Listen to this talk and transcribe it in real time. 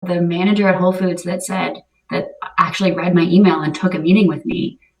the manager at Whole Foods that actually read my email and took a meeting with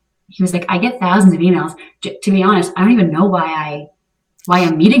me, he was like, I get thousands of emails. To be honest, I don't even know why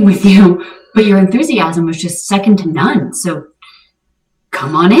I'm meeting with you, but your enthusiasm was just second to none. So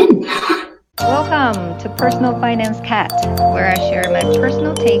come on in. Welcome to Personal Finance Cat, where I share my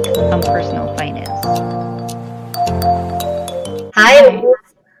personal take on personal finance. Hi,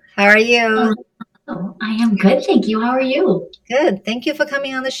 how are you? Oh, I am good, thank you. How are you? Good. Thank you for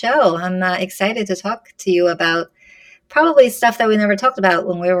coming on the show. I'm excited to talk to you about probably stuff that we never talked about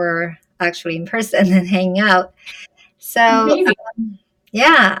when we were actually in person and hanging out. So,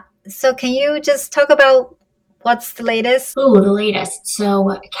 yeah. So can you just talk about what's the latest? Oh, the latest.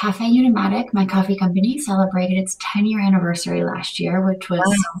 So Cafe Unimatic, my coffee company, celebrated its 10-year anniversary last year, which was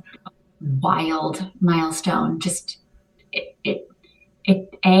a wild milestone. Just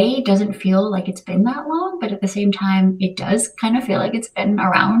it doesn't feel like it's been that long, but at the same time, it does kind of feel like it's been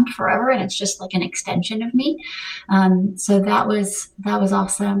around forever, and it's just like an extension of me. So that was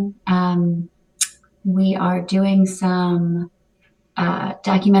awesome. We are doing some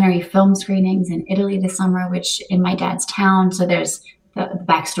documentary film screenings in Italy this summer, which in my dad's town. So there's the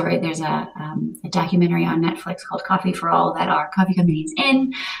backstory. There's a documentary on Netflix called Coffee for All that our coffee company is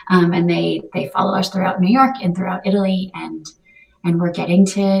in, and they follow us throughout New York and throughout Italy, and we're getting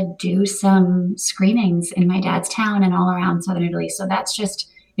to do some screenings in my dad's town and all around Southern Italy. So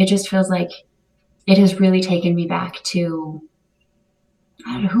it just feels like it has really taken me back to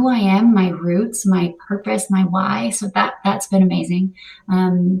who I am, my roots, my purpose, my why. So that's been amazing.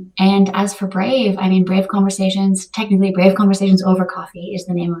 And as for Brave, Brave Conversations, technically Brave Conversations Over Coffee is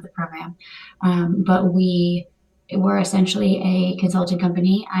the name of the program. But we're essentially a consulting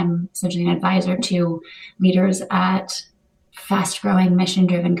company. I'm essentially an advisor to leaders at fast-growing,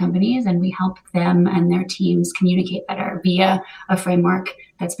 mission-driven companies, and we help them and their teams communicate better via a framework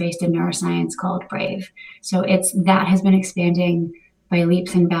that's based in neuroscience called Brave. So that has been expanding by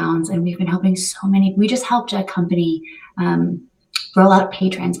leaps and bounds, and we've been helping so many. We just helped a company roll out pay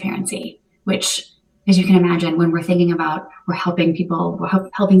transparency, which, as you can imagine, when we're thinking about we're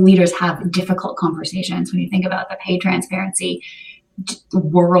helping leaders have difficult conversations. When you think about the pay transparency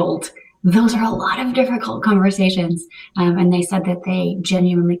world, those are a lot of difficult conversations. And they said that they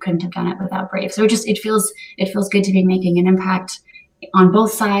genuinely couldn't have done it without Brave. So it feels good to be making an impact on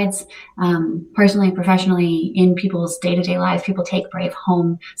both sides, personally and professionally, in people's day-to-day lives. People take Brave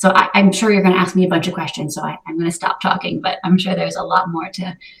home. So I'm sure you're going to ask me a bunch of questions, so I'm going to stop talking, but I'm sure there's a lot more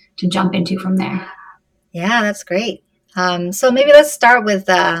to jump into from there. Yeah, that's great. So maybe let's start with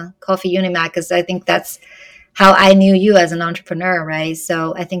Coffee Unimac, because I think that's how I knew you as an entrepreneur, right?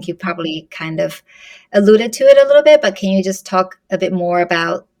 So I think you probably kind of alluded to it a little bit, but can you just talk a bit more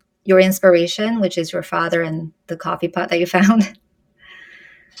about your inspiration, which is your father and the coffee pot that you found?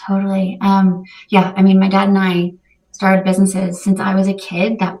 Totally. My dad and I started businesses since I was a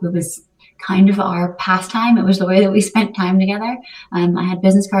kid. That was kind of our pastime. It was the way that we spent time together. I had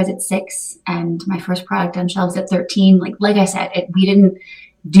business cards at 6 and my first product on shelves at 13. Like I said,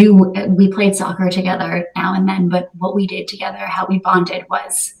 we played soccer together now and then, but what we did together, how we bonded,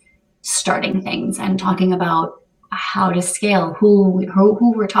 was starting things and talking about how to scale, who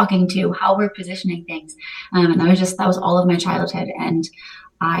we're talking to, how we're positioning things. And that was all of my childhood. And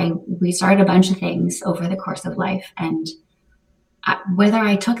we started a bunch of things over the course of life. And whether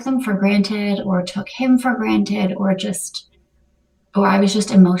I took them for granted or took him for granted or I was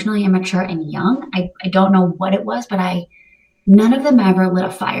just emotionally immature and young, I don't know what it was, but none of them ever lit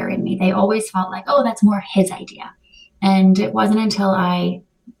a fire in me. They always felt like, oh, that's more his idea. And it wasn't until I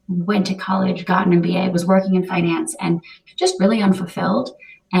went to college, got an MBA, was working in finance and just really unfulfilled,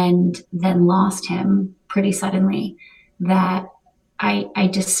 and then lost him pretty suddenly, that I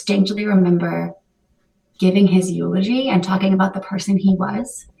distinctly remember giving his eulogy and talking about the person he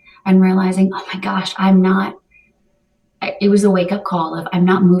was and realizing, oh my gosh, it was a wake-up call of I'm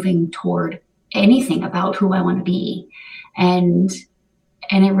not moving toward anything about who I want to be. And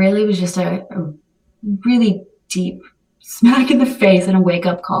it really was just a really deep smack in the face and a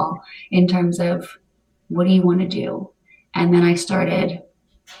wake-up call in terms of what do you want to do? And then I started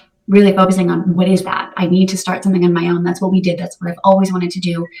really focusing on what is that? I need to start something on my own. That's what we did. That's what I've always wanted to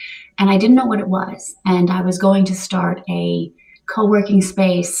do. And I didn't know what it was. And I was going to start a co-working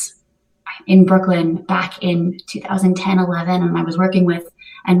space in Brooklyn back in 2010, 11. And I was working with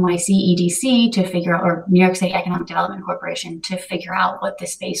NYC EDC to figure out, or New York City Economic Development Corporation, to figure out what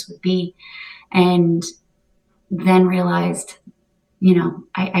this space would be. And then realized,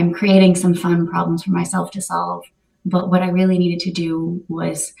 I'm creating some fun problems for myself to solve. But what I really needed to do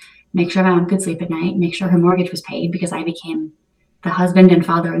was make sure my mom could sleep at night, make sure her mortgage was paid, because I became the husband and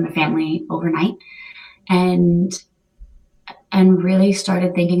father in the family overnight, and really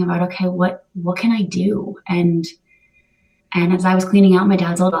started thinking about, okay, what can I do? And as I was cleaning out my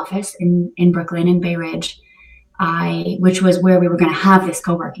dad's old office in Brooklyn, in Bay Ridge, which was where we were going to have this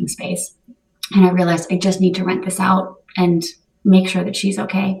co-working space, and I realized I just need to rent this out and make sure that she's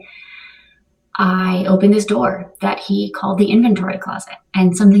okay. I opened this door that he called the inventory closet.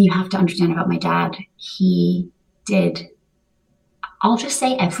 And something you have to understand about my dad, he did, I'll just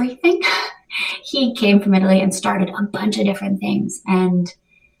say, everything. He came from Italy and started a bunch of different things. And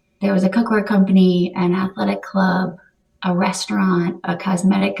there was a cookware company, an athletic club, a restaurant, a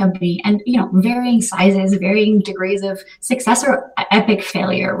cosmetic company, and, you know, varying sizes, varying degrees of success or epic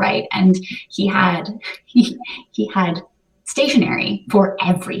failure, right? And he had stationery for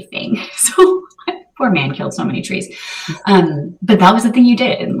everything. So poor man killed so many trees. But that was the thing you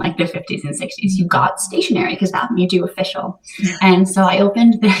did in like the 50s and 60s. You got stationery because that made you official. And so I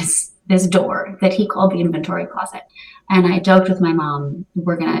opened this door that he called the inventory closet. And I joked with my mom,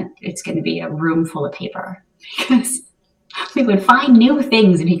 it's going to be a room full of paper, because we would find new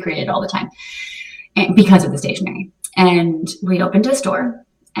things that he created all the time, and because of the stationery. And we opened this door,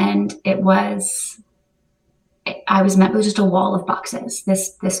 and I was met with just a wall of boxes,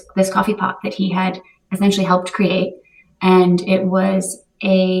 this coffee pot that he had essentially helped create. And it was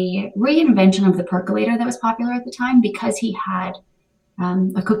a reinvention of the percolator that was popular at the time, because he had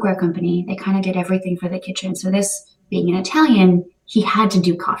a cookware company. They kind of did everything for the kitchen. So this, being an Italian, he had to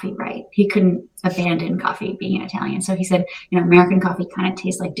do coffee right. He couldn't abandon coffee being an Italian. So he said, you know, American coffee kind of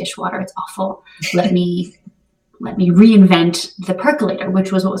tastes like dishwater. It's awful. Let me reinvent the percolator,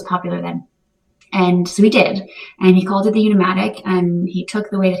 which was what was popular then. And so he did, and he called it the Unimatic, and he took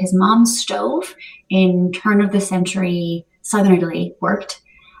the way that his mom's stove in turn of the century Southern Italy worked,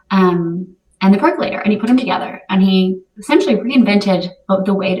 and the percolator, and he put them together, and he essentially reinvented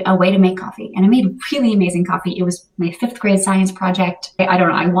a way to make coffee. And it made really amazing coffee. It was my 5th grade science project. I don't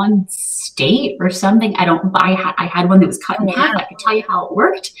know, I won state or something. I had one that was cut in half. I could tell you how it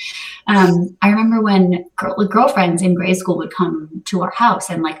worked. I remember when girlfriends in grade school would come to our house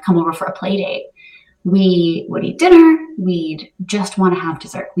and like come over for a play date. We would eat dinner. We'd just want to have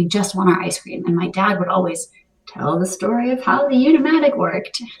dessert. We just want our ice cream. And my dad would always tell the story of how the Unimatic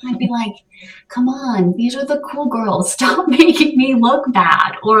worked. And I'd be like, come on, these are the cool girls. Stop making me look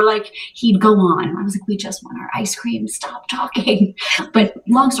bad. Or like, he'd go on. I was like, we just want our ice cream. Stop talking. But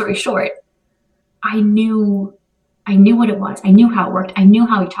long story short, I knew what it was. I knew how it worked. I knew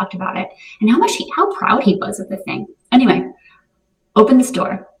how he talked about it, and how proud he was of the thing. Anyway, opened this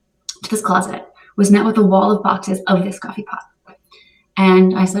door to this closet, was met with a wall of boxes of this coffee pot.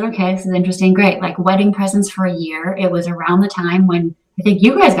 And I said, okay, this is interesting. Great. Like wedding presents for a year. It was around the time when I think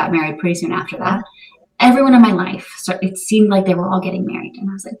you guys got married pretty soon after that. Everyone in my life, so it seemed like they were all getting married. And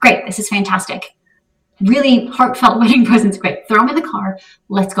I was like, great, this is fantastic. Really heartfelt wedding presents. Great. Throw them in the car.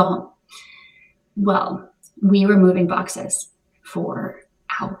 Let's go home. Well, we were moving boxes for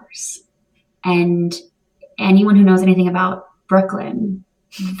hours. And anyone who knows anything about Brooklyn,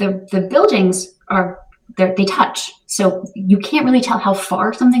 the buildings they touch. So you can't really tell how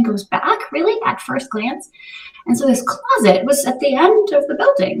far something goes back, really, at first glance. And so this closet was at the end of the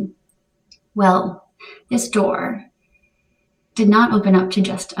building. Well, this door did not open up to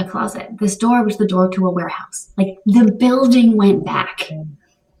just a closet. This door was the door to a warehouse. Like the building went back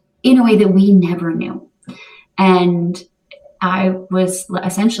in a way that we never knew. And I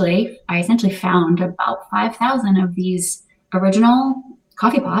essentially found about 5,000 of these original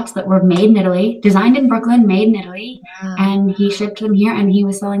coffee pots that were made in Italy, designed in Brooklyn, made in Italy. Wow. And he shipped them here, and he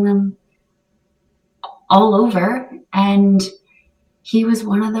was selling them all over. And he was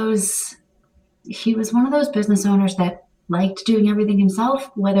one of those business owners that liked doing everything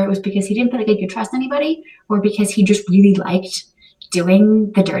himself, whether it was because he didn't feel like he could trust anybody, or because he just really liked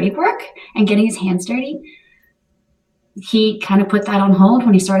doing the dirty work and getting his hands dirty. He kind of put that on hold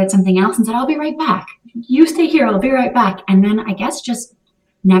when he started something else and said, I'll be right back. You stay here, I'll be right back. And then I guess just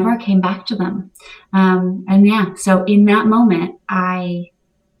never came back to them. And yeah, so in that moment, I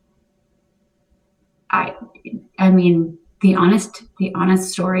mean, the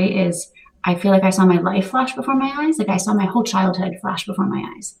honest story is I feel like I saw my life flash before my eyes. Like I saw my whole childhood flash before my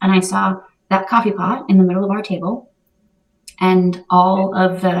eyes. And I saw that coffee pot in the middle of our table and all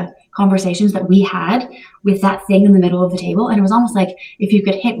of the conversations that we had with that thing in the middle of the table. And it was almost like if you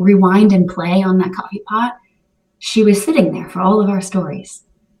could hit rewind and play on that coffee pot, she was sitting there for all of our stories.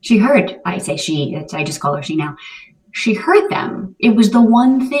 She heard, I say she, I just call her she now. She heard them. It was the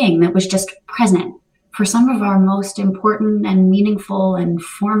one thing that was just present for some of our most important and meaningful and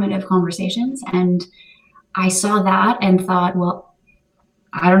formative conversations. And I saw that and thought, well,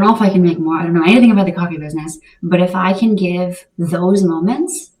 I don't know if I can make more. I don't know anything about the coffee business, but if I can give those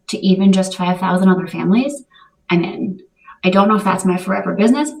moments to even just 5,000 other families, I'm in. I don't know if that's my forever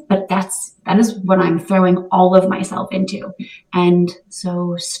business, but that is what I'm throwing all of myself into. And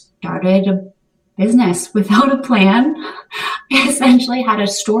so started a business without a plan. I essentially had a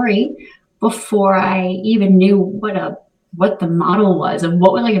story before I even knew what the model was and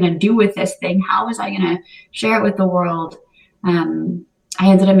what was I going to do with this thing. How was I going to share it with the world? I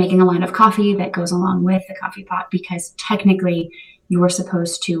ended up making a line of coffee that goes along with the coffee pot because technically you are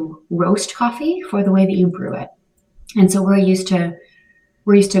supposed to roast coffee for the way that you brew it. And so we're used to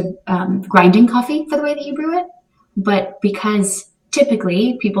grinding coffee for the way that you brew it. But because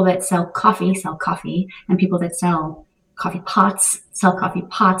typically people that sell coffee, and people that sell coffee pots sell coffee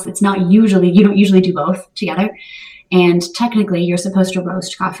pots, you don't usually do both together. And technically you're supposed to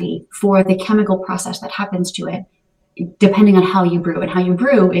roast coffee for the chemical process that happens to it, depending on how you brew. And how you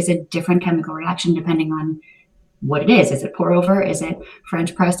brew is a different chemical reaction depending on what it is. Is it pour over? Is it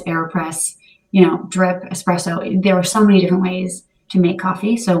French press, AeroPress, drip, espresso? There are so many different ways to make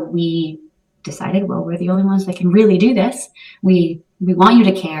coffee. So we decided, well, we're the only ones that can really do this. We want you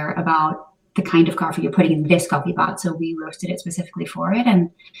to care about the kind of coffee you're putting in this coffee pot. So we roasted it specifically for it.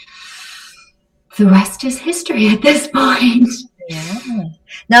 And the rest is history at this point. Yeah.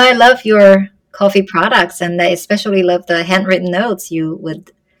 Now I love your coffee products, and I especially love the handwritten notes you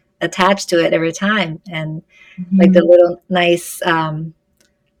would attach to it every time, and like the little nice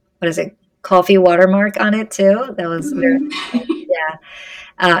what is it, coffee watermark on it too. That was very, yeah.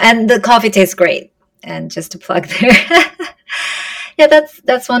 And the coffee tastes great. And just to plug there, yeah,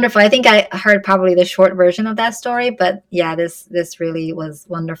 that's wonderful. I think I heard probably the short version of that story, but yeah, this really was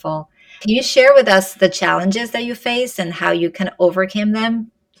wonderful. Can you share with us the challenges that you faced and how you kind of overcame them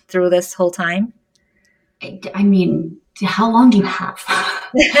through this whole time? I mean, how long do you have?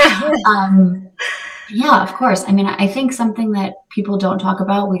 Yeah, of course. I mean, I think something that people don't talk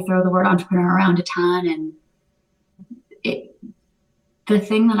about, we throw the word entrepreneur around a ton. And the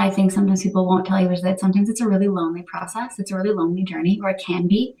thing that I think sometimes people won't tell you is that sometimes it's a really lonely process. It's a really lonely journey, or it can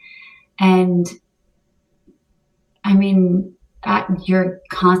be. And I mean, you're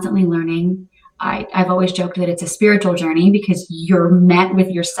constantly learning. I've always joked that it's a spiritual journey because you're met with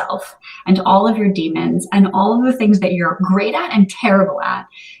yourself and all of your demons and all of the things that you're great at and terrible at.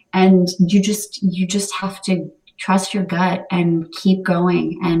 And you just have to trust your gut and keep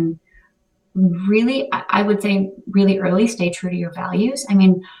going. And really, I would say really early, stay true to your values. I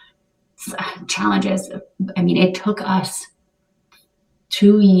mean, challenges. I mean, it took us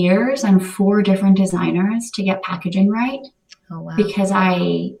 2 years and 4 different designers to get packaging right. Oh, wow. Because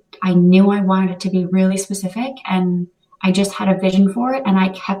I knew I wanted it to be really specific, and I just had a vision for it. And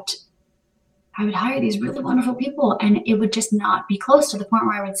I would hire these really wonderful people, and it would just not be close to the point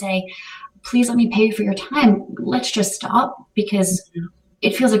where I would say, please let me pay you for your time. Let's just stop, because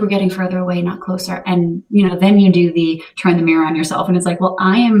it feels like we're getting further away, not closer. And, then you do the turn the mirror on yourself, and it's like, well,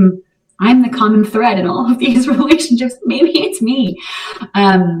 I'm the common thread in all of these relationships. Maybe it's me.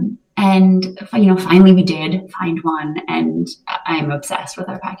 And, finally we did find one, and I'm obsessed with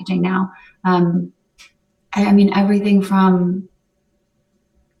our packaging now. I mean, everything from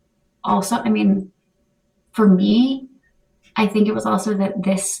also, I mean, for me, I think it was also that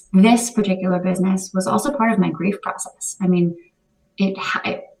this particular business was also part of my grief process. I mean,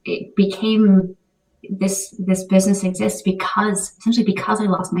 it became this business exists essentially because I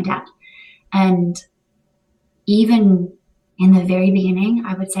lost my dad. And even in the very beginning,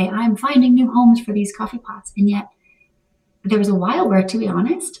 I would say, I'm finding new homes for these coffee pots. And yet there was a while where, to be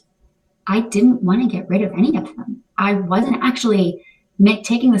honest, I didn't want to get rid of any of them. I wasn't actually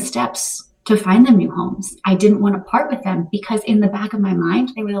taking the steps to find them new homes. I didn't want to part with them because in the back of my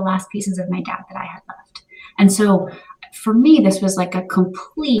mind, they were the last pieces of my dad that I had left. And so for me, this was like a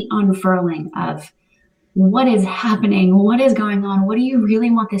complete unfurling of what is happening, what is going on, what do you really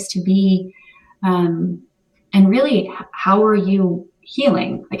want this to be? And really, how are you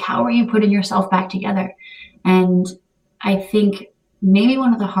healing? Like, how are you putting yourself back together? And I think maybe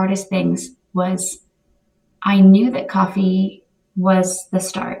one of the hardest things was I knew that coffee was the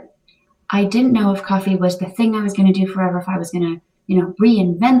start. I didn't know if coffee was the thing I was going to do forever, if I was going to,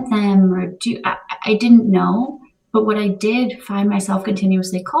 reinvent them or I didn't know. But what I did find myself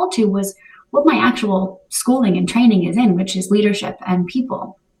continuously called to was what my actual schooling and training is in, which is leadership and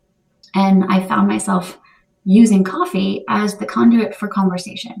people. And I found myself using coffee as the conduit for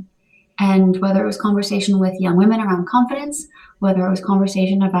conversation. And whether it was conversation with young women around confidence, whether it was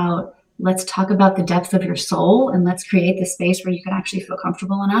conversation about let's talk about the depth of your soul and let's create the space where you can actually feel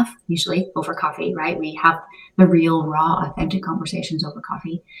comfortable enough, usually over coffee, right? We have the real, raw, authentic conversations over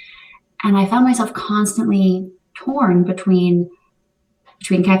coffee. And I found myself constantly torn between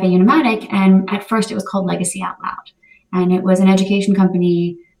Cafe Unimatic, and at first it was called Legacy Out Loud. And it was an education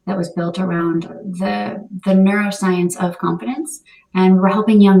company that was built around the neuroscience of confidence, and we're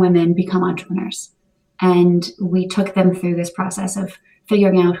helping young women become entrepreneurs. And we took them through this process of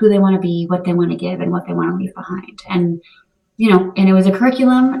figuring out who they want to be, what they want to give, and what they want to leave behind. And, and it was a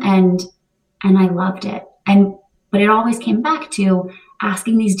curriculum, and I loved it. But it always came back to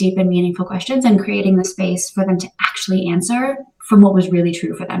asking these deep and meaningful questions and creating the space for them to actually answer from what was really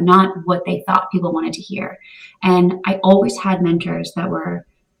true for them, not what they thought people wanted to hear. And I always had mentors that were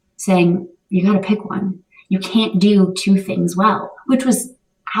saying, you got to pick one. You can't do two things well, which was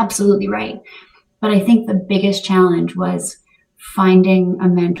absolutely right. But I think the biggest challenge was finding a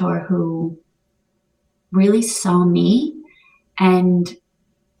mentor who really saw me, and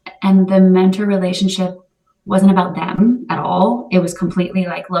the mentor relationship wasn't about them at all. It was completely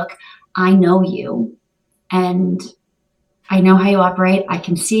like, look, I know you and I know how you operate. I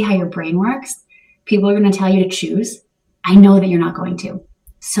can see how your brain works. People are going to tell you to choose. I know that you're not going to.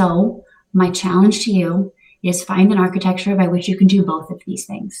 So my challenge to you is find an architecture by which you can do both of these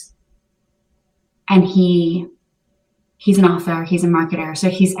things. And he's an author, he's a marketer. So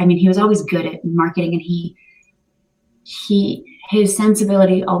he was always good at marketing, and his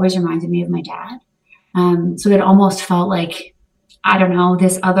sensibility always reminded me of my dad. So it almost felt like, I don't know,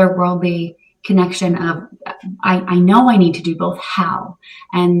 this otherworldly connection of, I know I need to do both. How?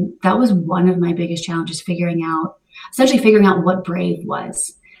 And that was one of my biggest challenges, essentially figuring out what brave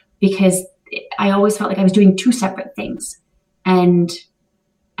was, because I always felt like I was doing two separate things. And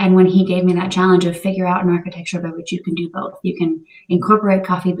when he gave me that challenge of figure out an architecture by which you can do both, you can incorporate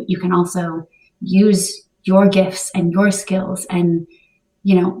coffee, but you can also use your gifts and your skills and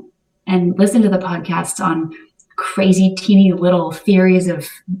listen to the podcasts on crazy teeny little theories of,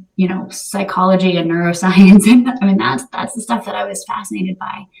 psychology and neuroscience. And that's the stuff that I was fascinated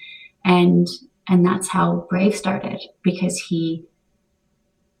by. And that's how Brave started, because he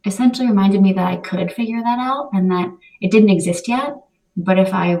essentially reminded me that I could figure that out and that it didn't exist yet. But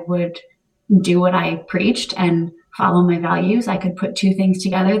if I would do what I preached and follow my values, I could put two things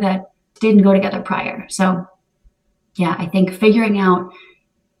together that didn't go together prior. So yeah, I think figuring out,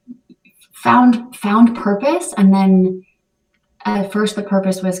 found purpose. And then at first the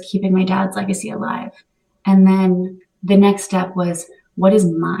purpose was keeping my dad's legacy alive. And then the next step was, what is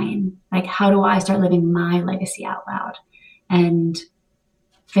mine? Like, how do I start living my legacy out loud? And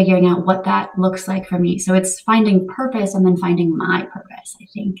figuring out what that looks like for me. So it's finding purpose and then finding my purpose, I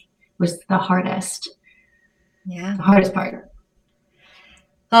think, was the hardest part.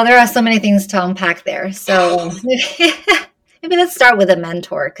 Well, there are so many things to unpack there. So maybe let's start with a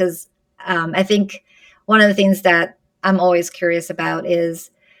mentor, because I think one of the things that I'm always curious about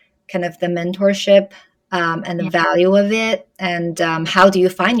is kind of the mentorship and the value of it, and how do you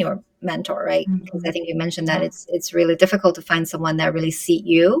find your mentor, right? Because I think you mentioned that it's really difficult to find someone that really sees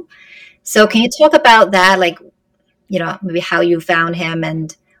you. So can you talk about that, like, maybe how you found him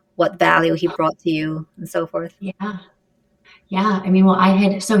and what value he brought to you and so forth? Yeah. I mean,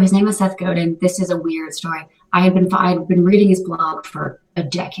 well, so his name was Seth Godin. This is a weird story. I had been reading his blog for a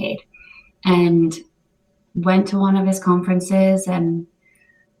decade and went to one of his conferences and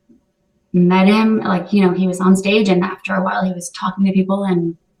met him. Like, he was on stage, and after a while he was talking to people,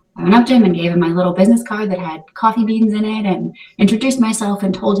 and I went up to him and gave him my little business card that had coffee beans in it and introduced myself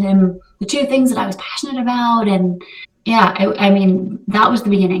and told him the two things that I was passionate about. And yeah, I mean, that was the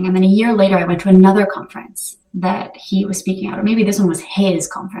beginning. And then a year later, I went to another conference that he was speaking at, or maybe this one was his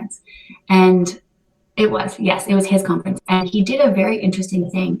conference. And it was his conference. And he did a very interesting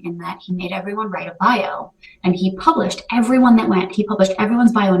thing in that he made everyone write a bio, and he published everyone that went. He published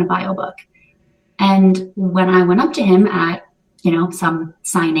everyone's bio in a bio book. And when I went up to him at, some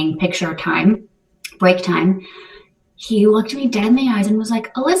signing picture time, break time, he looked me dead in the eyes and was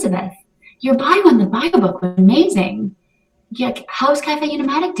like, Elizabeth, your bio in the bio book was amazing. Yeah, how's Cafe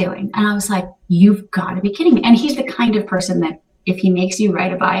Unimatic doing? And I was like, you've got to be kidding me. And he's the kind of person that if he makes you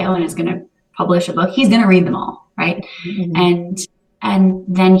write a bio and is going to publish a book, he's going to read them all, right? Mm-hmm. And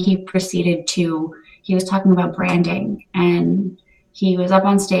then he was talking about branding, and he was up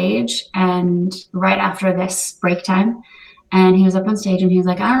on stage, and right after this break time, and he was up on stage and he was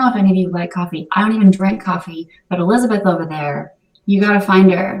like, I don't know if any of you like coffee. I don't even drink coffee, but Elizabeth over there, you got to find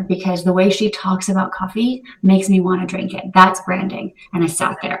her, because the way she talks about coffee makes me want to drink it. That's branding. And I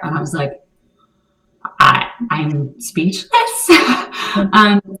sat there and I was like, I'm speechless.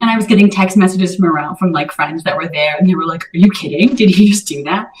 And I was getting text messages from like friends that were there, and they were like, "Are you kidding? Did he just do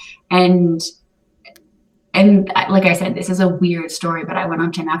that?" And like I said, this is a weird story, but I went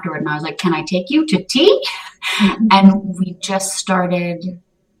up to him afterward and I was like, "Can I take you to tea?" And we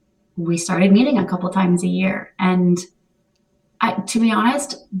started meeting a couple times a year. And to be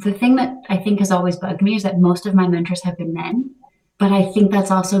honest, the thing that I think has always bugged me is that most of my mentors have been men. But I think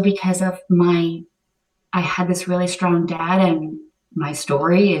that's also because of I had this really strong dad, and my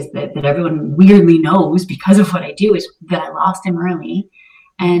story is that everyone weirdly knows because of what I do is that I lost him early,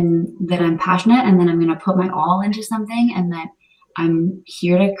 and that I'm passionate, and that I'm going to put my all into something, and that I'm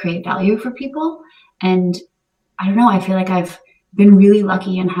here to create value for people. And I don't know, I feel like I've been really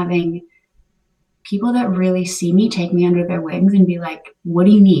lucky in having people that really see me take me under their wings and be like, "What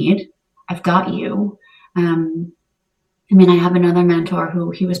do you need? I've got you." I mean, I have another mentor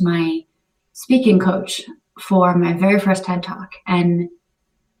who he was my speaking coach for my very first TED Talk. And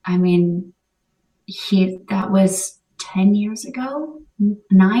I mean, that was 10 years ago,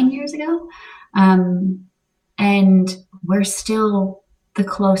 9 years ago. And we're still the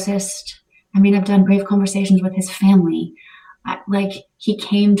closest. I mean, I've done brave conversations with his family. Like, he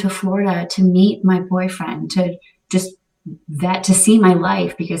came to Florida to meet my boyfriend, to just to see my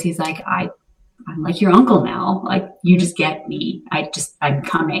life, because he's like, I'm like your uncle now. Like, you just get me. I'm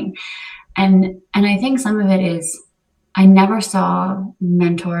coming. And I think some of it is I never saw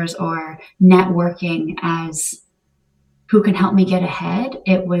mentors or networking as who can help me get ahead.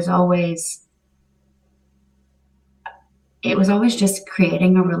 It was always just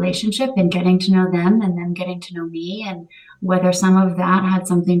creating a relationship and getting to know them and them getting to know me. And whether some of that had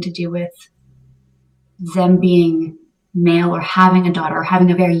something to do with them being male or having a daughter or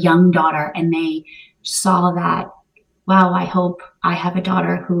having a very young daughter, and they saw that, wow, I hope I have a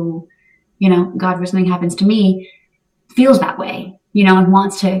daughter who, God, when something happens to me, feels that way, and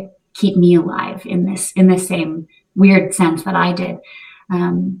wants to keep me alive in this same weird sense that I did.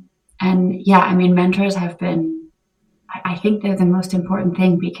 And yeah, I mean, mentors have been, I think they're the most important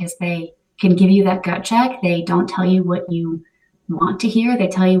thing, because they can give you that gut check. They don't tell you what you want to hear. They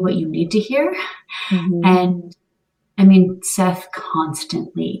tell you what you need to hear. Mm-hmm. And I mean, Seth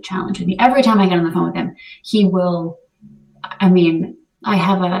constantly challenges me. Every time I get on the phone with him, he will, I mean, I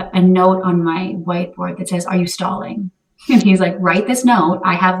have a note on my whiteboard that says, "Are you stalling?" And he's like, "Write this note."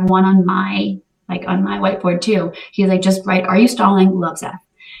 I have one on my whiteboard too. He's like, "Just write, 'Are you stalling? Love, Seth.'"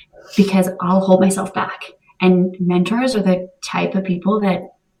 Because I'll hold myself back. And mentors are the type of people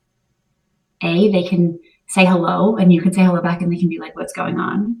that, they can say hello and you can say hello back, and they can be like, "What's going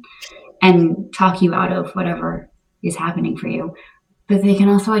on?" and talk you out of whatever is happening for you. But they can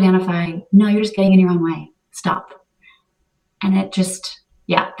also identify, "No, you're just getting in your own way. Stop." And it just,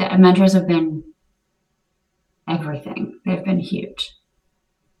 yeah, the mentors have been everything. They've been huge.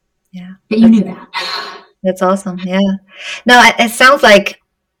 Yeah. But you knew that. That's awesome. Yeah. No, it sounds like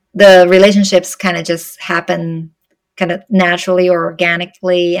the relationships kind of just happen kind of naturally or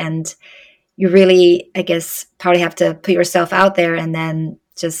organically. And you really, I guess, probably have to put yourself out there and then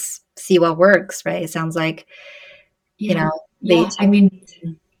just see what works, right? It sounds like, yeah. I mean,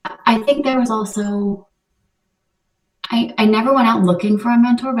 I think there was also, I never went out looking for a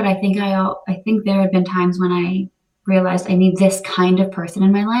mentor, but I think there had been times when I realized I need this kind of person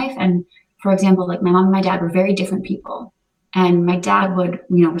in my life. And for example, like my mom and my dad were very different people. And my dad was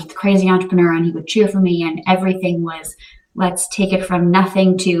the crazy entrepreneur, and he would cheer for me, and everything was, let's take it from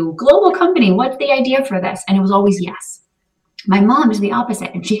nothing to global company. What's the idea for this? And it was always yes. My mom is the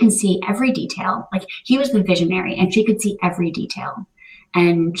opposite, and she can see every detail. Like, he was the visionary, and she could see every detail.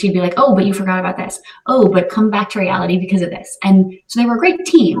 And she'd be like, "Oh, but you forgot about this. Oh, but come back to reality because of this." And so they were a great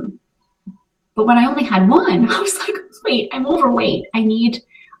team. But when I only had one, I was like, wait, I'm overweight. I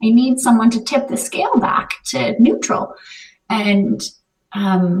need someone to tip the scale back to neutral. And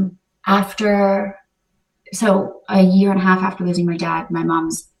so a year and a half after losing my dad, my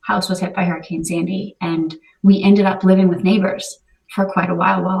mom's house was hit by Hurricane Sandy, and we ended up living with neighbors for quite a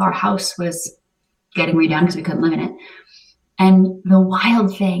while our house was getting redone because we couldn't live in it. And the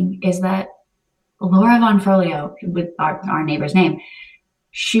wild thing is that Laura Von Folio, with our neighbor's name,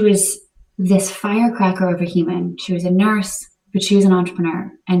 she was this firecracker of a human. She was a nurse, but she was an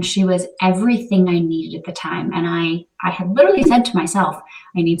entrepreneur, and she was everything I needed at the time. And I had literally said to myself,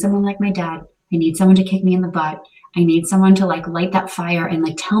 I need someone like my dad. I need someone to kick me in the butt. I need someone to light that fire and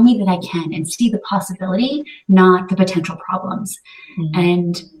tell me that I can and see the possibility, not the potential problems. Mm-hmm.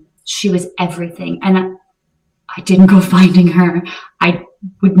 And she was everything. And I didn't go finding her. I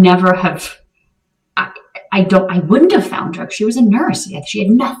would never have, I wouldn't have found her. She was a nurse. She had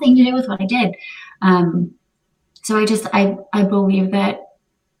nothing to do with what I did. So I believe that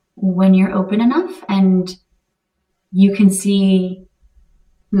when you're open enough and you can see,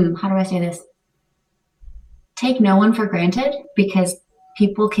 how do I say this? Take no one for granted, because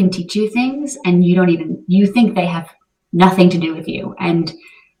people can teach you things and you think they have nothing to do with you. And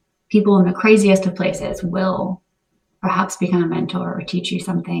people in the craziest of places will perhaps become a mentor or teach you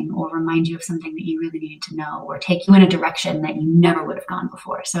something or remind you of something that you really needed to know or take you in a direction that you never would have gone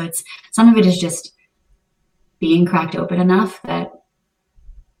before. So it's, some of it is just being cracked open enough that,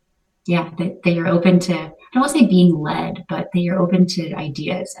 yeah, that you're open to, I don't want to say being led, but that you're open to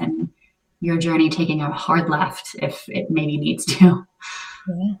ideas and your journey taking a hard left if it maybe needs to.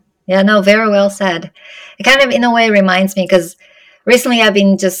 Yeah. Yeah, no, very well said. It kind of, in a way, reminds me because recently I've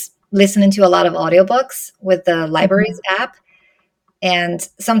been just listening to a lot of audiobooks with the libraries Mhm. app. And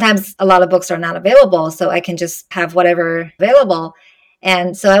sometimes a lot of books are not available, so I can just have whatever available.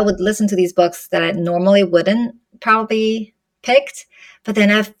 And so I would listen to these books that I normally wouldn't probably picked, but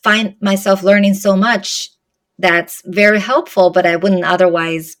then I find myself learning so much that's very helpful, but I wouldn't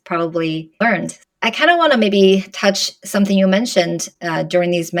otherwise probably learned. I kind of want to maybe touch something you mentioned during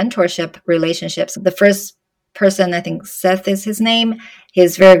these mentorship relationships. The first person, I think Seth is his name,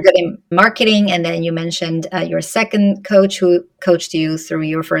 he's very good in marketing. And then you mentioned your second coach who coached you through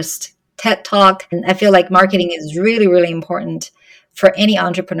your first TED talk. And I feel like marketing is really, really important for any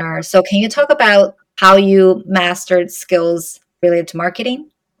entrepreneur. So can you talk about how you mastered skills related to marketing?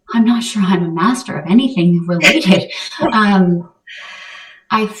 I'm not sure I'm a master of anything related. Um,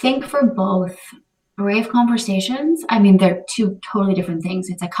 I think for both Brave Conversations, I mean, they're two totally different things.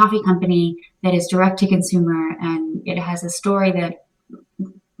 It's a coffee company that is direct to consumer, and it has a story that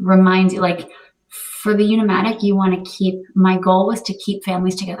reminds you, like, for the Unimatic, you want to keep, my goal was to keep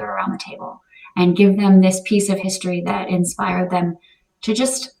families together around the table and give them this piece of history that inspired them to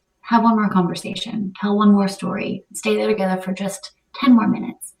just have one more conversation, tell one more story, stay there together for just 10 more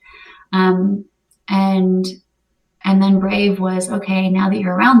minutes. Um, and and then Brave was, okay, now that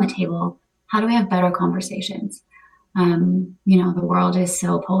you're around the table, how do we have better conversations? The world is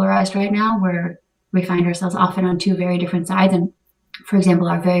so polarized right now where we find ourselves often on two very different sides. And for example,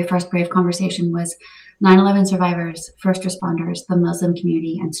 our very first Brave conversation was 9/11 survivors, first responders, the Muslim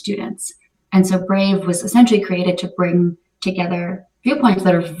community, and students. And so Brave was essentially created to bring together viewpoints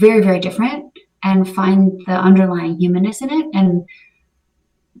that are very, very different and find the underlying humanness in it. And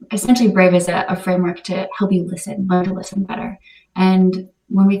essentially Brave is a framework to help you learn to listen better. And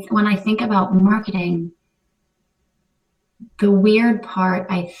when I think about marketing, the weird part,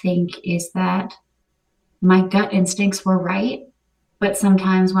 I think, is that my gut instincts were right, but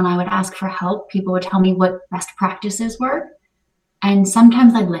sometimes when I would ask for help, people would tell me what best practices were, and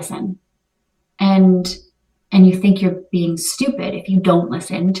sometimes I'd listen. And you think you're being stupid if you don't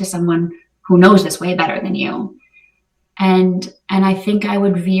listen to someone who knows this way better than you. And I think I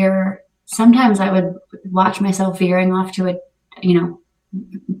would veer. Sometimes I would watch myself veering off to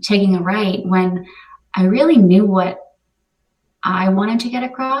taking a right when I really knew what I wanted to get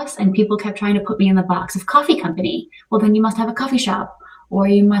across, and people kept trying to put me in the box of coffee company. Well, then you must have a coffee shop, or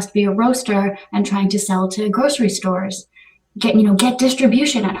you must be a roaster and trying to sell to grocery stores. Get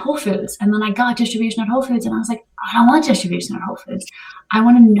distribution at Whole Foods. And then I got distribution at Whole Foods, and I was like, I don't want distribution at Whole Foods. I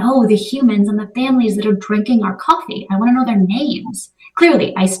want to know the humans and the families that are drinking our coffee. I want to know their names.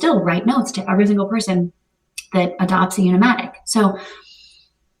 Clearly, I still write notes to every single person that adopts a Unimatic. So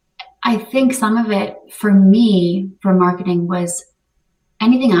I think some of it for me, for marketing, was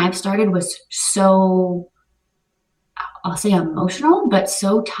anything I've started was so, I'll say emotional, but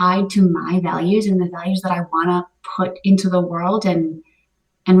so tied to my values and the values that I want to put into the world and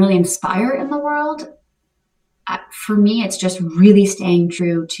really inspire in the world. For me, it's just really staying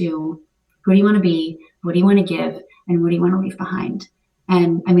true to who do you want to be, what do you want to give, and what do you want to leave behind.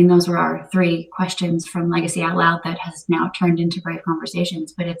 And I mean, those were our three questions from Legacy Out Loud that has now turned into Brave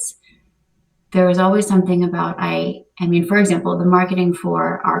Conversations. But there was always something about, I mean, for example, the marketing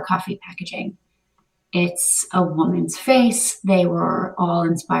for our coffee packaging. It's a woman's face. They were all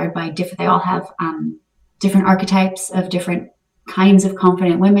inspired by they all have different archetypes of different kinds of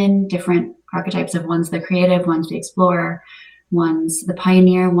confident women, different archetypes of one's the creative, one's the explorer, one's the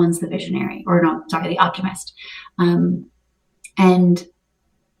pioneer, one's the visionary, the optimist. And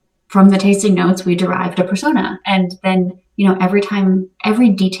from the tasting notes, we derived a persona. And then, every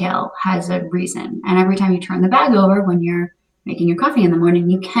detail has a reason. And every time you turn the bag over when you're making your coffee in the morning,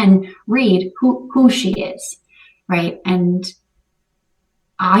 you can read who she is, right? And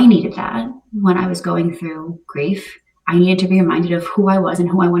I needed that when I was going through grief. I needed to be reminded of who I was and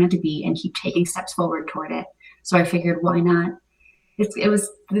who I wanted to be and keep taking steps forward toward it. So I figured, why not?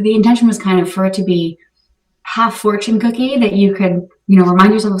 The intention was kind of for it to be half fortune cookie that you could,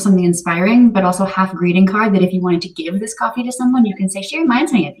 remind yourself of something inspiring, but also half greeting card that if you wanted to give this coffee to someone, you can say, she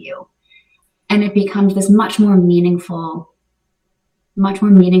reminds me of you. And it becomes this much more meaningful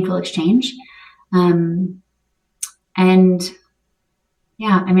exchange. And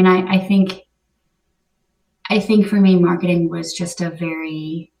yeah, I mean, I think for me, marketing was just a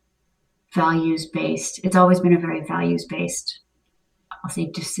very values based. It's always been a very values based, I'll say,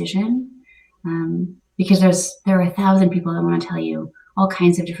 decision, because there are 1,000 people that want to tell you all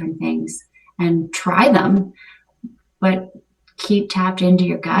kinds of different things, and try them, but keep tapped into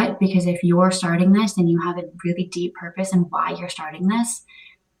your gut, because if you're starting this and you have a really deep purpose and why you're starting this,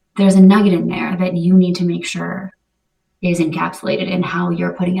 there's a nugget in there that you need to make sure is encapsulated in how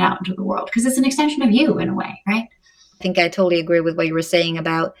you're putting it out into the world, because it's an extension of you in a way, right? I think I totally agree with what you were saying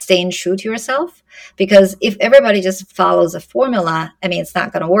about staying true to yourself. Because if everybody just follows a formula, I mean, it's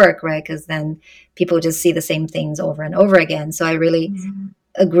not going to work, right? Because then people just see the same things over and over again. So I really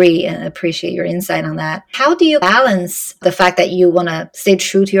agree and appreciate your insight on that. How do you balance the fact that you want to stay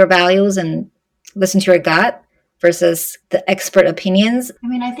true to your values and listen to your gut versus the expert opinions? I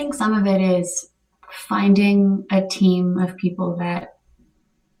mean, I think some of it is finding a team of people that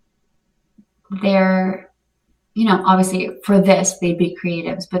they're, obviously for this, they'd be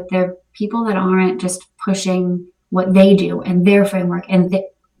creatives, but they're people that aren't just pushing what they do and their framework and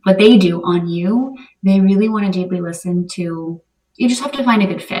what they do on you. They really want to deeply listen to, you just have to find a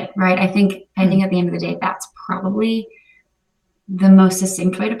good fit, right? I think at the end of the day, that's probably the most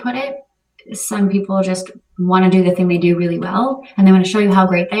succinct way to put it. Some people just want to do the thing they do really well, and they want to show you how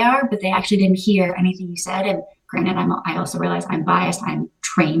great they are, but they actually didn't hear anything you said. And granted, I also realize I'm biased. I'm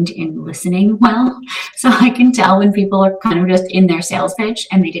trained in listening well, so I can tell when people are kind of just in their sales pitch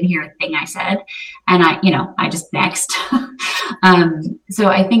and they didn't hear a thing I said, and I just next. So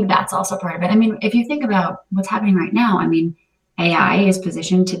I think that's also part of it. I mean, if you think about what's happening right now, I mean, AI is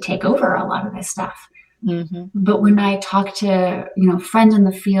positioned to take over a lot of this stuff. Mm-hmm. But when I talk to, friends in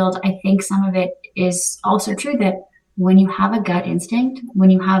the field, I think some of it is also true that when you have a gut instinct, when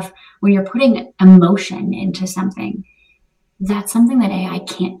you're putting emotion into something, that's something that AI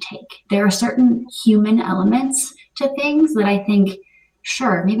can't take. There are certain human elements to things that I think,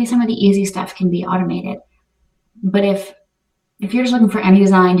 sure, maybe some of the easy stuff can be automated. But if you're just looking for any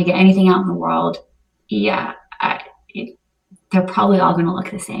design to get anything out in the world, yeah, they're probably all going to look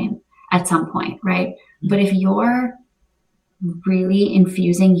the same at some point, right? But if you're really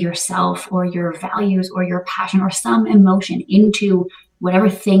infusing yourself or your values or your passion or some emotion into whatever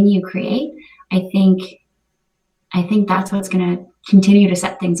thing you create, I think that's what's going to continue to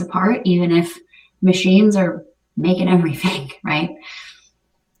set things apart, even if machines are making everything, right?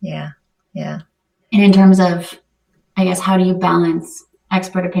 Yeah. Yeah. And in terms of, I guess, how do you balance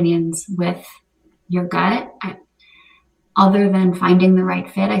expert opinions with your gut? Other than finding the right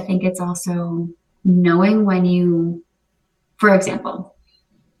fit, I think it's also knowing when for example,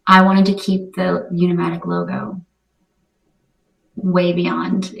 I wanted to keep the Unimatic logo way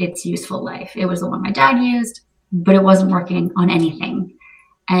beyond its useful life. It was the one my dad used, but it wasn't working on anything.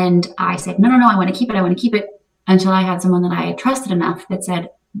 And I said, no, I want to keep it until I had someone that I trusted enough that said,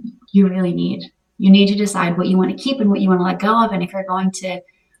 you need to decide what you want to keep and what you want to let go of. And if you're going to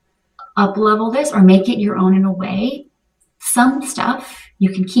up level this or make it your own in a way, some stuff you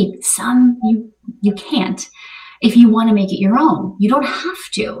can keep, some you can't. If you want to make it your own, you don't have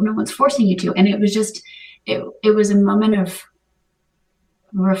to. No one's forcing you to. And it was just, it was a moment of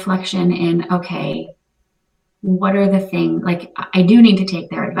reflection in, okay, what are the things, like I do need to take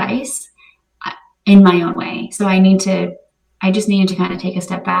their advice in my own way. So I just needed to kind of take a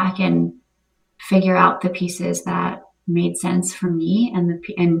step back and figure out the pieces that made sense for me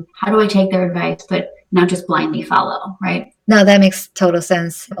and how do I take their advice, but not just blindly follow, right? No, that makes total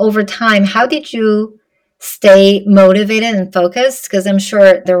sense. Over time, how did you stay motivated and focused? Because I'm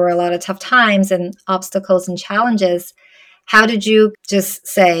sure there were a lot of tough times and obstacles and challenges. How did you just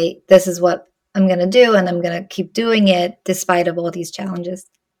say, this is what I'm going to do and I'm going to keep doing it despite of all these challenges?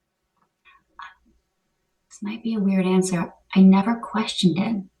 This might be a weird answer. I never questioned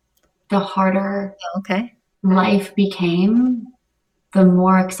it. The harder life became, the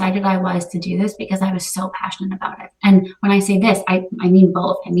more excited I was to do this because I was so passionate about it. And when I say this, I mean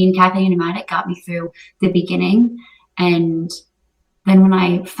both. I mean, Cafe Pneumatic got me through the beginning. And then when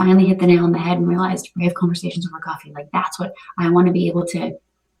I finally hit the nail on the head and realized we have conversations over coffee, like that's what I want to be able to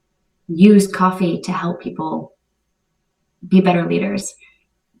use coffee to help people be better leaders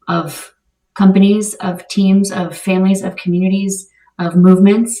of companies, of teams, of families, of communities, of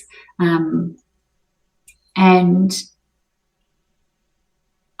movements. And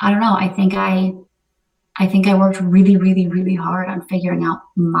I don't know, I think I I think I worked really, really, really hard on figuring out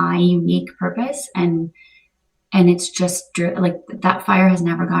my unique purpose, and it's just like that fire has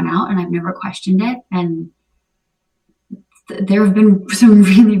never gone out, and I've never questioned it. And there have been some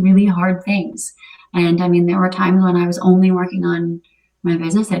really, really hard things. And I mean, there were times when I was only working on my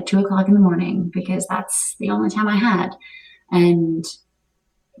business at 2 o'clock in the morning because that's the only time I had. And,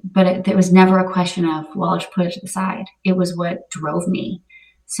 but it was never a question of, well, I'll just put it to the side. It was what drove me.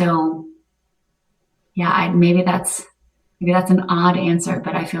 So yeah, maybe that's an odd answer,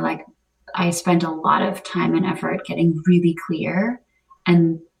 but I feel like I spent a lot of time and effort getting really clear.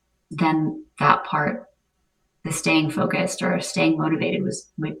 And then that part, the staying focused or staying motivated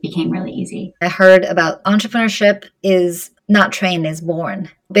became really easy. I heard about entrepreneurship is not trained, is born.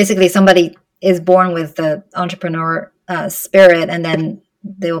 Basically, somebody is born with the entrepreneur spirit, and then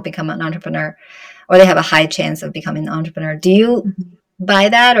they will become an entrepreneur, or they have a high chance of becoming an entrepreneur. Do you buy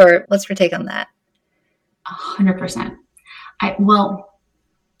that, or what's your take on that? 100%. Well,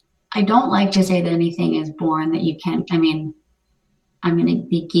 I don't like to say that anything is born that you can't. I mean, I'm going to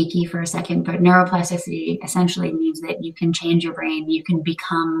be geeky for a second, but neuroplasticity essentially means that you can change your brain, you can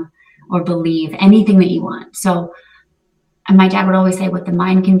become or believe anything that you want. So, and my dad would always say, what the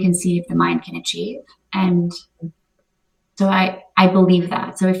mind can conceive, the mind can achieve. And so I believe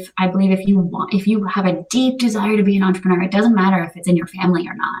that. So if you have a deep desire to be an entrepreneur, it doesn't matter if it's in your family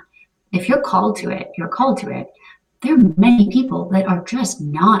or not. If you're called to it, you're called to it. There are many people that are just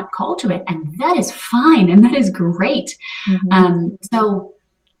not called to it, and that is fine, and that is great. So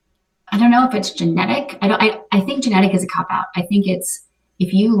I don't know if it's genetic. I think genetic is a cop out. I think it's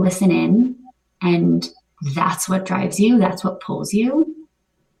if you listen in and that's what drives you, that's what pulls you.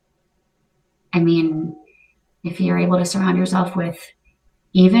 I mean, if you're able to surround yourself with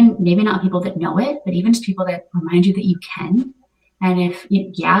even maybe not people that know it, but even just people that remind you that you can. And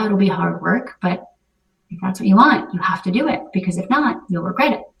it'll be hard work, but if that's what you want, you have to do it, because if not, you'll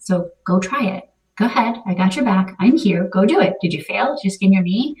regret it. So go try it. Go ahead. I got your back. I'm here. Go do it. Did you fail? Did you skin your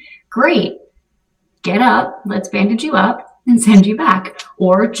knee? Great. Get up. Let's bandage you up and send you back,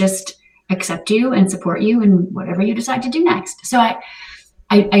 or just accept you and support you in whatever you decide to do next. So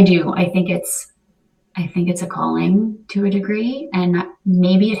I do. I think it's a calling to a degree, and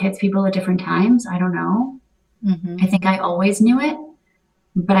maybe it hits people at different times. I don't know. I think I always knew it,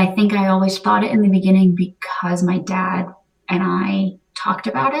 but I think I always thought it in the beginning because my dad and I talked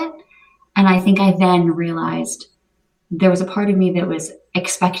about it. And I think I then realized there was a part of me that was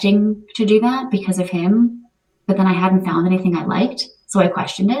expecting to do that because of him, but then I hadn't found anything I liked. So I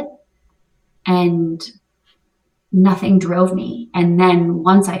questioned it and nothing drove me. And then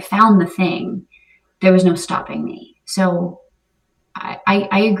once I found the thing, there was no stopping me. So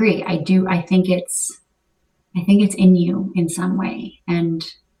I agree. I do. I think it's in you in some way. And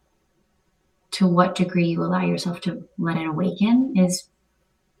to what degree you allow yourself to let it awaken is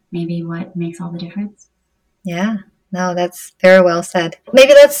maybe what makes all the difference. Yeah, no, that's very well said.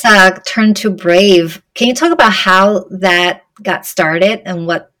 Maybe let's turn to Brave. Can you talk about how that got started and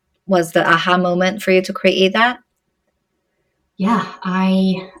what was the aha moment for you to create that? Yeah,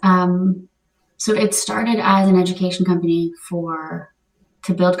 so it started as an education company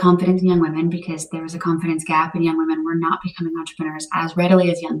to build confidence in young women, because there was a confidence gap, and young women were not becoming entrepreneurs as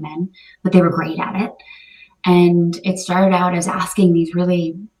readily as young men, but they were great at it. And it started out as asking these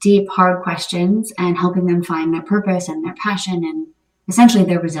really deep, hard questions and helping them find their purpose and their passion and essentially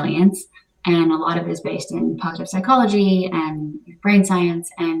their resilience. And a lot of it is based in positive psychology and brain science.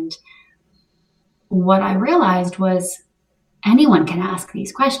 And what I realized was anyone can ask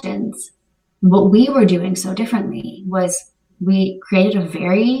these questions. What we were doing so differently was we created a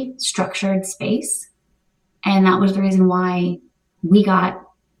very structured space. And that was the reason why we got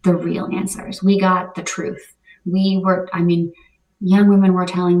the real answers. We got the truth. Young women were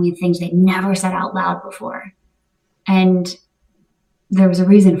telling me things they'd never said out loud before. And there was a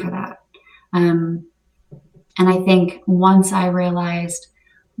reason for that. And I think once I realized,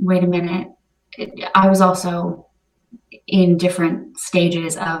 wait a minute, I was also in different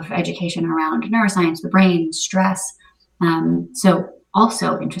stages of education around neuroscience, the brain, stress. So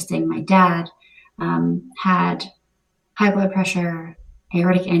also interesting, my dad had high blood pressure,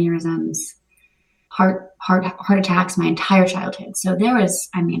 aortic aneurysms, heart attacks my entire childhood. So there was,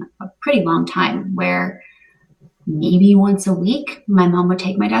 a pretty long time where maybe once a week, my mom would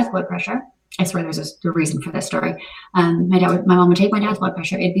take my dad's blood pressure. I swear there's a reason for this story. My mom would take my dad's blood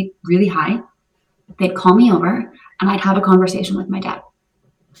pressure. It'd be really high. They'd call me over and I'd have a conversation with my dad.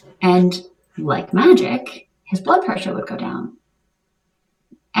 And like magic, his blood pressure would go down.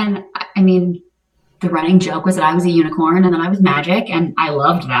 And the running joke was that I was a unicorn and then I was magic. And I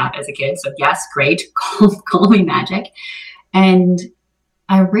loved that as a kid. So yes, great. Call me magic. And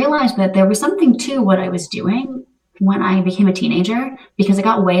I realized that there was something to what I was doing when I became a teenager, because it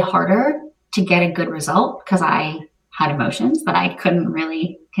got way harder to get a good result because I had emotions that I couldn't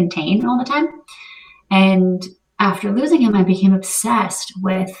really contain all the time. And after losing him, I became obsessed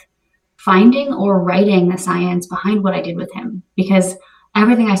with finding or writing the science behind what I did with him, because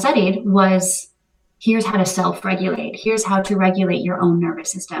everything I studied was, here's how to self-regulate. Here's how to regulate your own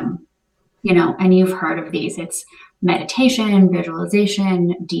nervous system. And you've heard of these. It's meditation,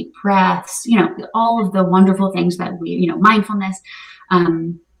 visualization, deep breaths, all of the wonderful things that mindfulness.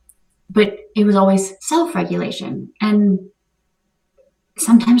 But it was always self-regulation. And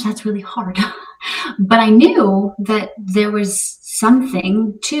sometimes that's really hard. But I knew that there was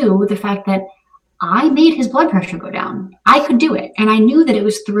something to the fact that I made his blood pressure go down. I could do it. And I knew that it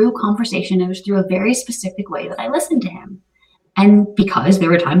was through conversation. It was through a very specific way that I listened to him. And because there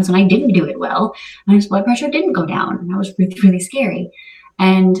were times when I didn't do it well, and his blood pressure didn't go down. And that was really, really scary.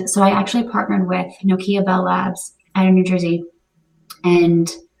 And so I actually partnered with Nokia Bell Labs out of New Jersey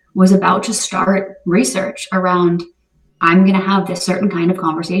and was about to start research around, I'm going to have this certain kind of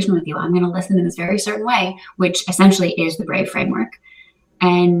conversation with you. I'm going to listen in this very certain way, which essentially is the BRAVE framework.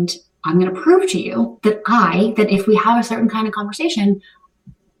 And I'm going to prove to you that if we have a certain kind of conversation,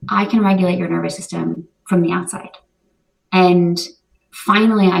 I can regulate your nervous system from the outside. And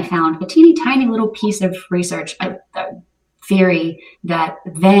finally, I found a teeny tiny little piece of research, a theory that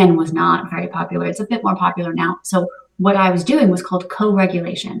then was not very popular. It's a bit more popular now. So what I was doing was called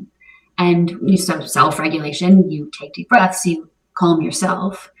co-regulation. And so self-regulation, you take deep breaths, you calm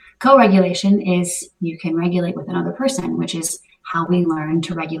yourself. Co-regulation is you can regulate with another person, which is how we learn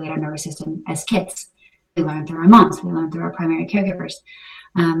to regulate our nervous system as kids. We learn through our moms, we learn through our primary caregivers.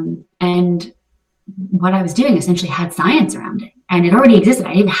 And what I was doing essentially had science around it, and it already existed.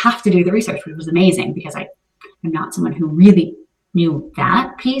 I didn't have to do the research, which was amazing because I am not someone who really knew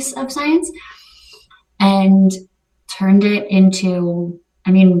that piece of science, and turned it into,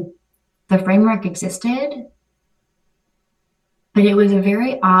 the framework existed, but it was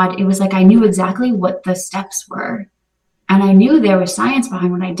it was like I knew exactly what the steps were. And I knew there was science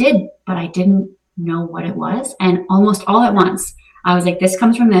behind what I did, but I didn't know what it was. And almost all at once, I was like, this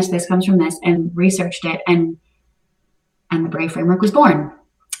comes from this comes from this, and researched it. And the BRAVE framework was born.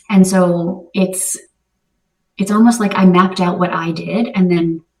 And so it's almost like I mapped out what I did and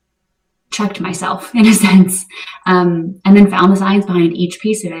then checked myself in a sense, and then found the science behind each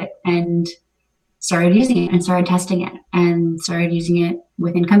piece of it and started using it and started testing it and started using it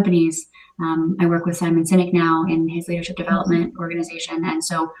within companies. I work with Simon Sinek now in his leadership development organization. And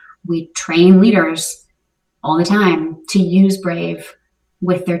so we train leaders all the time to use BRAVE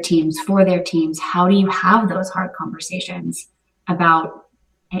with their teams, for their teams. How do you have those hard conversations about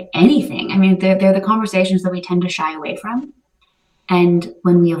anything? They're the conversations that we tend to shy away from. And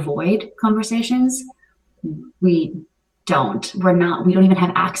when we avoid conversations, we don't even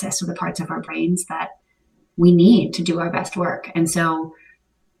have access to the parts of our brains that we need to do our best work. And so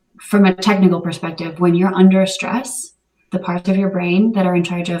from a technical perspective, when you're under stress, the parts of your brain that are in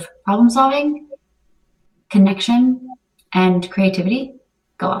charge of problem solving, connection, and creativity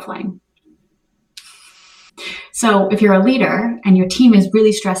go offline. So if you're a leader and your team is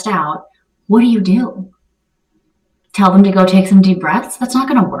really stressed out, what do? Tell them to go take some deep breaths? That's not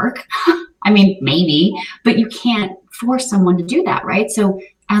going to work. Maybe, but you can't force someone to do that, right? So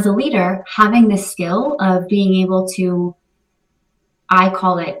as a leader, having this skill of being able to, I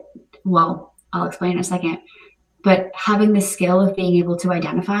call it, well, I'll explain in a second, but having the skill of being able to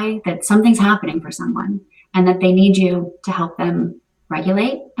identify that something's happening for someone and that they need you to help them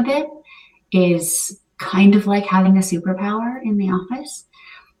regulate a bit is kind of like having a superpower in the office.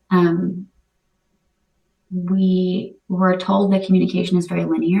 We were told that communication is very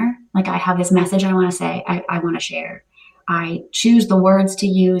linear. Like, I have this message I want to say, I want to share. I choose the words to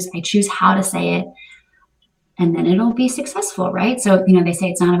use. I choose how to say it. And then it'll be successful, right? So, they say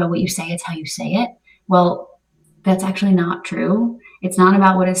it's not about what you say, it's how you say it. Well, that's actually not true. It's not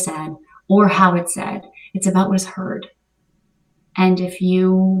about what is said or how it's said. It's about what is heard. And if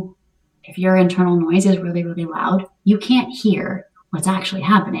your internal noise is really, really loud, you can't hear what's actually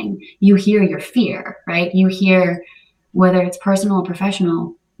happening. You hear your fear, right? You hear, whether it's personal or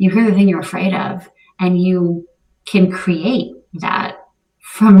professional, you hear the thing you're afraid of, and you can create that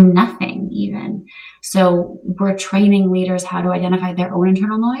from nothing even. So we're training leaders how to identify their own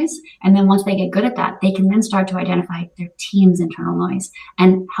internal noise. And then once they get good at that, they can then start to identify their team's internal noise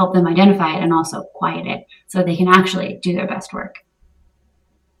and help them identify it and also quiet it so they can actually do their best work.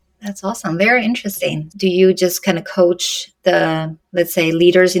 That's awesome. Very interesting. Do you just kind of coach the, let's say,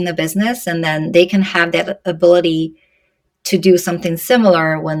 leaders in the business, and then they can have that ability to do something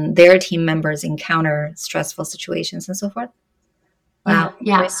similar when their team members encounter stressful situations and so forth? Wow.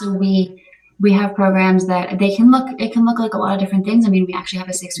 Yeah, yeah. So we have programs that they can look it can look like a lot of different things. I mean, we actually have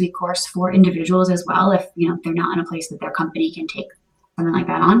a 6-week course for individuals as well, if they're not in a place that their company can take something like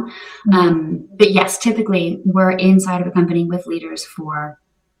that on. But yes, typically we're inside of a company with leaders for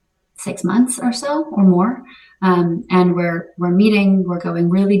 6 months or so or more. And we're meeting, we're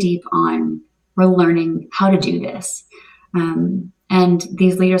going really deep on we're learning how to do this. And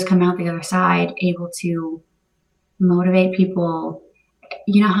these leaders come out the other side able to motivate people.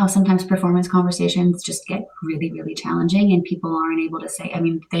 You know how sometimes performance conversations just get really, really challenging and people aren't able to say, I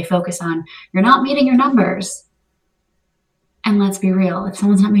mean, they focus on you're not meeting your numbers. And let's be real, if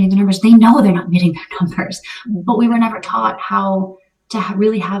someone's not meeting their numbers, they know they're not meeting their numbers. But we were never taught how to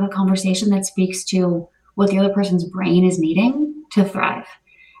really have a conversation that speaks to what the other person's brain is needing to thrive.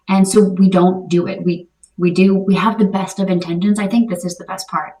 And so we don't do it. We have the best of intentions. I think this is the best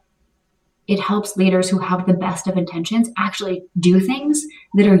part. It helps leaders who have the best of intentions actually do things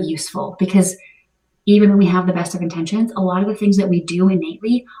that are useful, because even when we have the best of intentions, a lot of the things that we do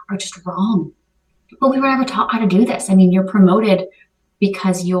innately are just wrong. But we were never taught how to do this. I mean, you're promoted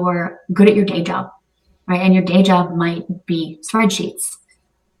because you're good at your day job, right? And your day job might be spreadsheets,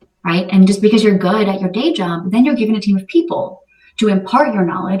 right? And just because you're good at your day job, then you're given a team of people to impart your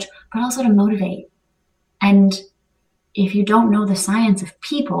knowledge, but also to motivate. And if you don't know the science of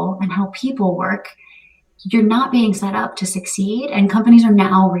people and how people work, you're not being set up to succeed. And companies are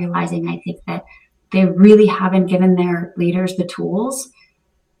now realizing, I think, that they really haven't given their leaders the tools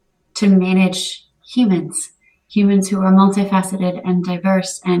to manage humans who are multifaceted and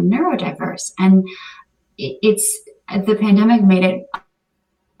diverse and neurodiverse. And it's the pandemic made it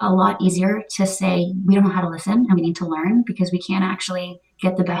a lot easier to say we don't know how to listen and we need to learn, because we can't actually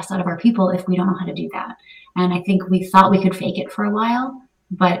get the best out of our people if we don't know how to do that. And I think we thought we could fake it for a while,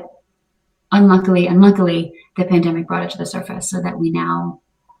 but unluckily, the pandemic brought it to the surface so that we now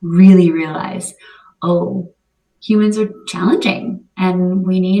really realize, oh, humans are challenging and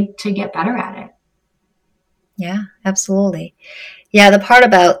we need to get better at it. Yeah, absolutely. Yeah, the part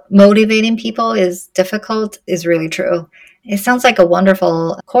about motivating people is difficult is really true. It sounds like a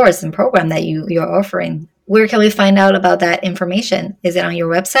wonderful course and program that you're offering. Where can we find out about that information? Is it on your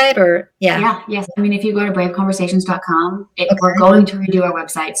website or yeah? Yeah, yes. I mean, if you go to braveconversations.com, Okay. we're going to redo our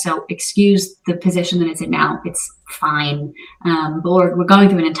website. So excuse the position that it's in now. It's fine. But we're going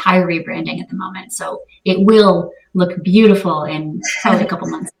through an entire rebranding at the moment. So it will look beautiful in probably a couple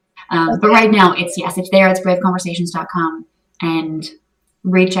months. But right now it's there. It's braveconversations.com, and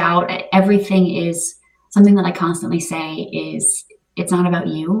reach out. Everything is something that I constantly say is it's not about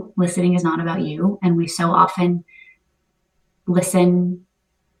you. Listening is not about you. And we so often listen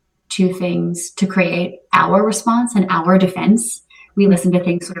to things to create our response and our defense. We listen to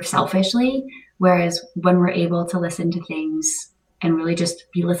things sort of selfishly, whereas when we're able to listen to things and really just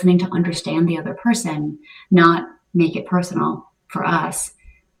be listening to understand the other person, not make it personal for us,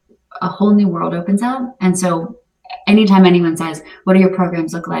 a whole new world opens up. And so anytime anyone says, what do your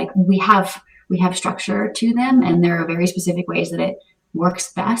programs look like? We have structure to them, and there are very specific ways that it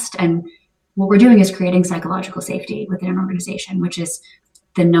works best. And what we're doing is creating psychological safety within an organization, which is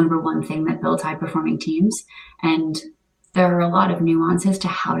the number one thing that builds high performing teams. And there are a lot of nuances to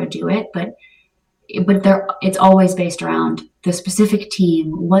how to do it, but it's always based around the specific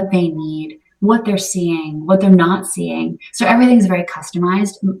team, what they need, what they're seeing, what they're not seeing. So everything's very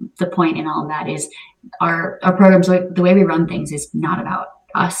customized. The point in all of that is our programs, the way we run things is not about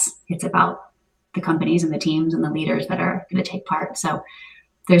us. It's about the companies and the teams and the leaders that are going to take part. So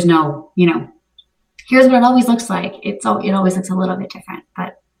there's no, here's what it always looks like. It always looks a little bit different,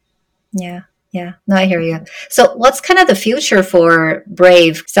 but yeah. No, I hear you. So what's kind of the future for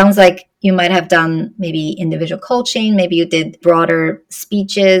Brave? Sounds like you might have done maybe individual coaching, maybe you did broader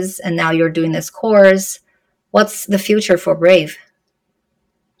speeches, and now you're doing this course. What's the future for Brave?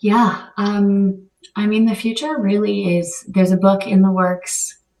 Yeah. I mean, the future really is, there's a book in the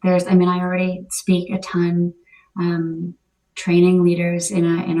works. I already speak a ton, training leaders in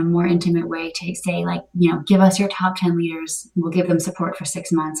a more intimate way to say, like, give us your top 10 leaders. We'll give them support for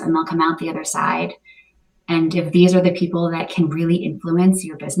 6 months and they'll come out the other side. And if these are the people that can really influence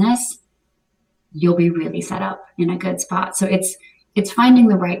your business, you'll be really set up in a good spot. So it's finding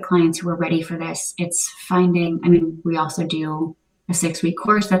the right clients who are ready for this. It's we also do a 6-week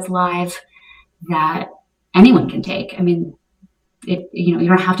course that's live that anyone can take. I mean, you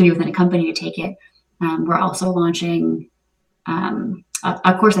don't have to be within a company to take it. We're also launching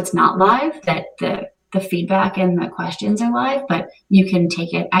Of course, it's not live, that the feedback and the questions are live, but you can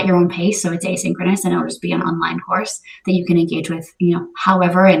take it at your own pace. So it's asynchronous, and it'll just be an online course that you can engage with,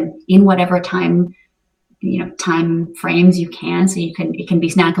 however, and in whatever time frames you can. So it can be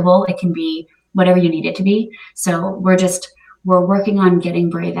snackable. It can be whatever you need it to be. So we're working on getting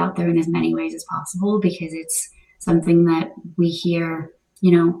Brave out there in as many ways as possible, because it's something that we hear,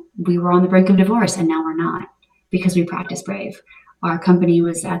 we were on the brink of divorce and now we're not, because we practice Brave. Our company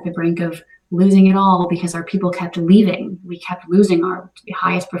was at the brink of losing it all because our people kept leaving. We kept losing our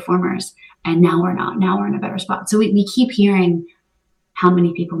highest performers, and now we're not. Now we're in a better spot. So we keep hearing how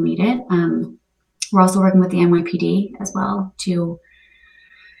many people need it. We're also working with the NYPD as well.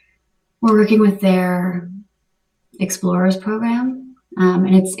 We're working with their Explorers program,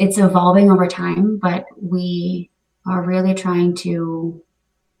 and it's evolving over time, but we are really trying to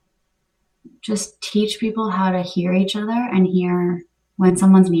just teach people how to hear each other and hear when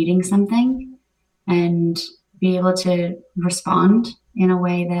someone's needing something, and be able to respond in a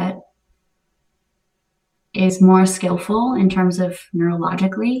way that is more skillful in terms of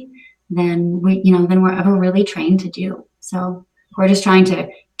neurologically than we're ever really trained to do. So we're just trying to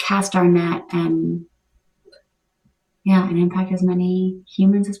cast our net and impact as many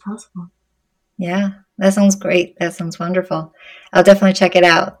humans as possible. Yeah, that sounds great. That sounds wonderful. I'll definitely check it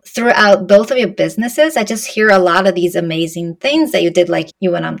out. Throughout both of your businesses, I just hear a lot of these amazing things that you did. Like you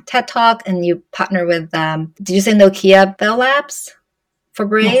went on TED Talk and you partner with, did you say Nokia Bell Labs for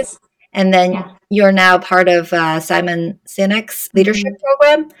Brave? Yes. And then you're now part of Simon Sinek's leadership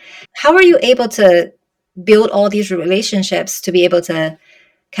program. How are you able to build all these relationships to be able to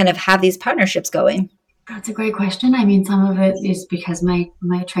kind of have these partnerships going? That's a great question. I mean, some of it is because my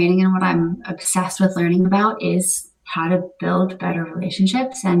training and what I'm obsessed with learning about is how to build better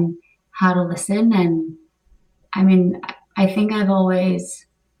relationships and how to listen. And I mean, I think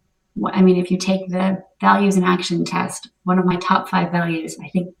if you take the values and action test, one of my top 5 values, I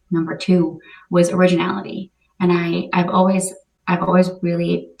think number 2 was originality. And I've always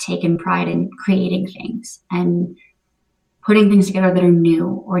really taken pride in creating things and putting things together that are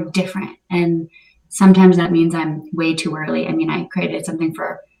new or different. And sometimes that means I'm way too early. I mean, I created something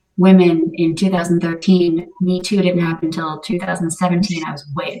for women in 2013. Me Too didn't happen until 2017.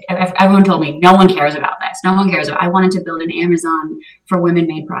 Everyone told me, no one cares about this. No one cares. I wanted to build an Amazon for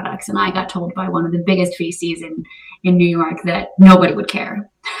women-made products. And I got told by one of the biggest VCs in New York that nobody would care.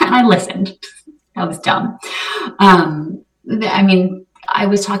 And I listened. That was dumb. I mean, I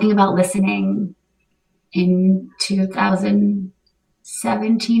was talking about listening in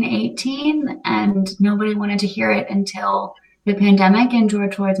 2017, 18, and nobody wanted to hear it until the pandemic and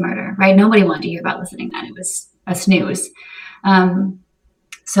George Floyd's murder, right? Nobody wanted to hear about listening then. It was a snooze.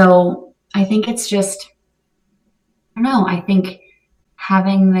 So I think it's just, I don't know, I think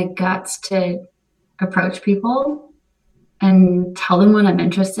having the guts to approach people and tell them what I'm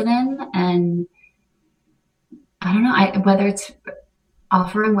interested in, and I don't know, whether it's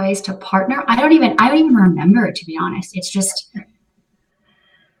offering ways to partner. I don't even remember, to be honest. It's just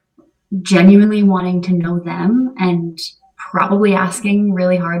genuinely wanting to know them and probably asking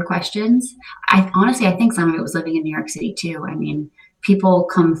really hard questions. I think some of it was living in New York City too. I mean, people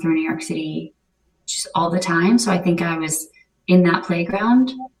come through New York City just all the time. So I think I was in that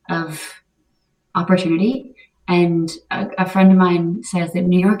playground of opportunity. And a friend of mine says that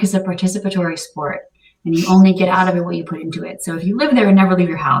New York is a participatory sport, and you only get out of it what you put into it. So if you live there and never leave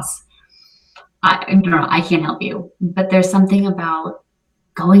your house, I don't know, I can't help you. But there's something about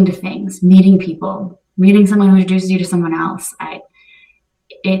going to things, meeting people, meeting someone who introduces you to someone else.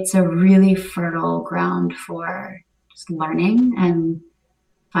 It's a really fertile ground for just learning and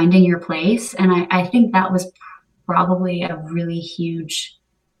finding your place. And I think that was probably a really huge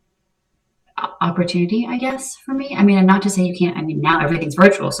opportunity, I guess, for me. I mean, and not to say you can't, I mean, now everything's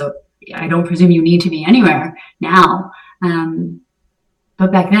virtual, so I don't presume you need to be anywhere now.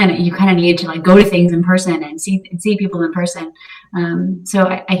 But back then you kind of needed to like go to things in person and see people in person. So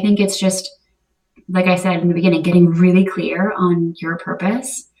I think it's just, like I said in the beginning, getting really clear on your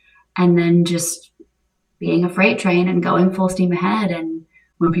purpose, and then just being a freight train and going full steam ahead. And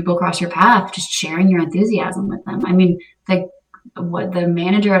when people cross your path, just sharing your enthusiasm with them. I mean, what the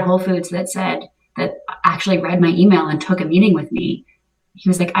manager at Whole Foods that actually read my email and took a meeting with me, he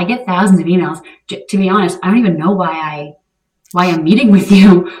was like, I get thousands of emails. To be honest, I don't even know why I'm meeting with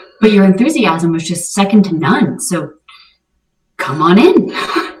you, but your enthusiasm was just second to none. So come on in.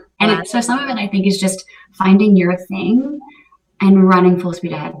 And so some of it, I think, is just finding your thing and running full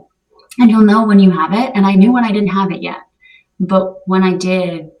speed ahead. And you'll know when you have it. And I knew when I didn't have it yet. But when I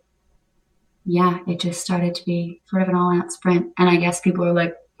did, yeah, it just started to be sort of an all out sprint. And I guess people are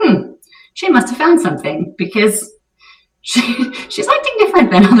like, hmm, she must have found something because she's acting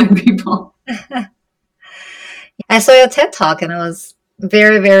different than other people. I saw your TED talk and I was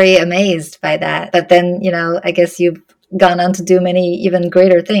very, very amazed by that. But then, I guess you've gone on to do many even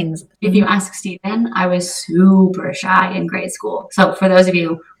greater things. If you ask Stephen, I was super shy in grade school. So for those of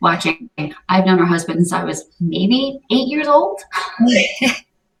you watching, I've known her husband since I was maybe 8 years old,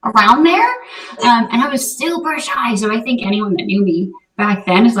 around there. And I was super shy. So I think anyone that knew me back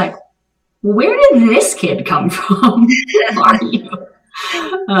then is like, where did this kid come from? Who are you?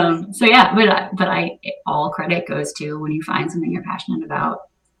 So yeah, but all credit goes to when you find something you're passionate about,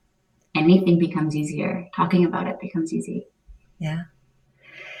 anything becomes easier. Talking about it becomes easy. Yeah.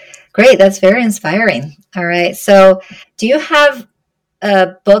 Great. That's very inspiring. All right. So, do you have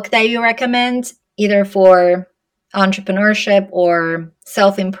a book that you recommend either for entrepreneurship or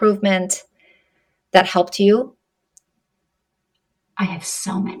self improvement that helped you? I have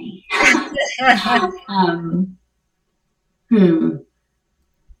so many. um, hmm.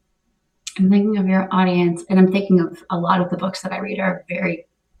 I'm thinking of your audience, and I'm thinking of a lot of the books that I read are very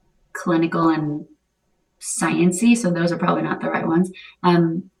clinical and sciency, so those are probably not the right ones.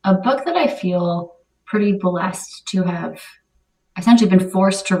 A book that I feel pretty blessed to have essentially been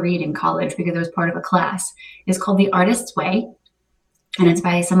forced to read in college because it was part of a class is called The Artist's Way, and it's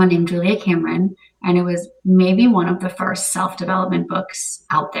by someone named Julia Cameron, and it was maybe one of the first self-development books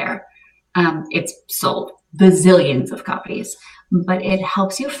out there. It's sold bazillions of copies, but it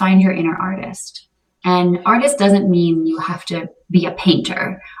helps you find your inner artist. And artist doesn't mean you have to be a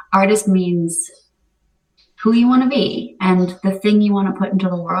painter. Artist means who you want to be and the thing you want to put into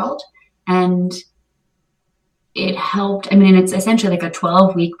the world. And it helped. I mean, it's essentially like a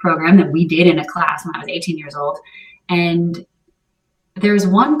 12-week program that we did in a class when I was 18 years old. And there's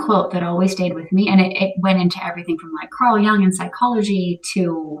one quote that always stayed with me, and it went into everything from like Carl Jung and psychology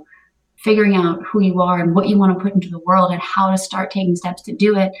to figuring out who you are and what you want to put into the world and how to start taking steps to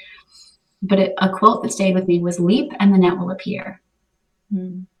do it. But a quote that stayed with me was leap and the net will appear.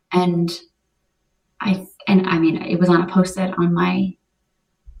 Mm. And I mean, it was on a post-it on my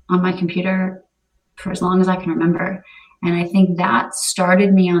computer for as long as I can remember. And I think that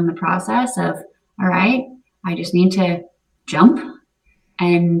started me on the process of, all right, I just need to jump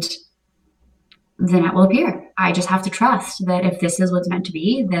and the net will appear. I just have to trust that if this is what's meant to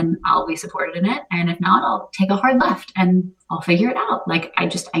be, then I'll be supported in it. And if not, I'll take a hard left and I'll figure it out. Like I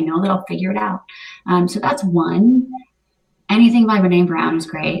know that I'll figure it out. So that's one. Anything by Brene Brown is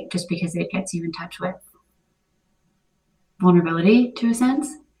great just because it gets you in touch with vulnerability to a sense.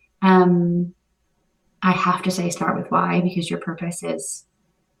 I have to say start with why, because your purpose is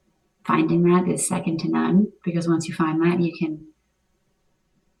finding that is second to none, because once you find that, you can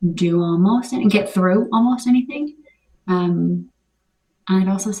do almost and get through almost anything. I'd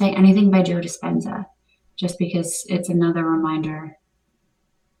also say anything by Joe Dispenza, just because it's another reminder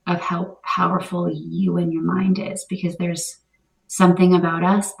of how powerful you and your mind is, because there's something about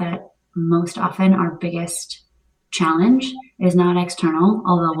us that most often our biggest challenge is not external,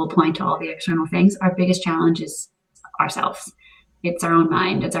 although we'll point to all the external things. Our biggest challenge is ourselves. It's our own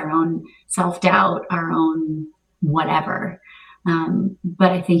mind. It's our own self-doubt, our own whatever.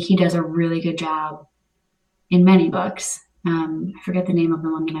 But I think he does a really good job in many books. I forget the name of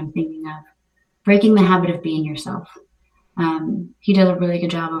the one that I'm thinking of. Breaking the Habit of Being Yourself. He does a really good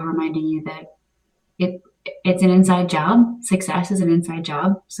job of reminding you that it's an inside job. Success is an inside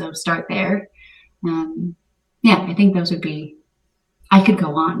job. So start there. Yeah, I think those would be, I could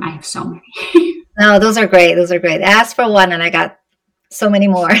go on. I have so many. No, those are great. Those are great. I asked for one and I got so many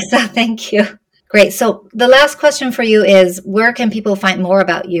more. So thank you. Great. So the last question for you is, where can people find more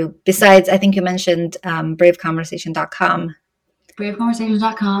about you? Besides, I think you mentioned braveconversation.com.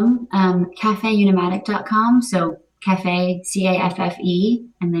 Braveconversations.com, cafeunimatic.com. So cafe, CAFFE,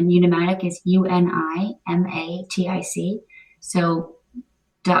 and then unimatic is UNIMATIC. So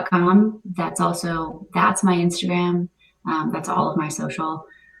 .com. That's my Instagram. That's all of my social.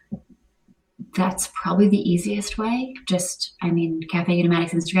 That's probably the easiest way. Cafe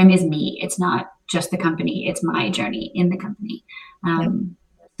Unimatic's Instagram is me. It's not just the company. It's my journey in the company.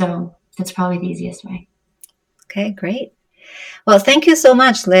 So that's probably the easiest way. Okay, great. Well, thank you so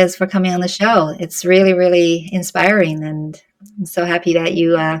much, Liz, for coming on the show. It's really, really inspiring, and I'm so happy that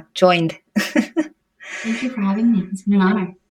you joined. Thank you for having me. It's been an honor.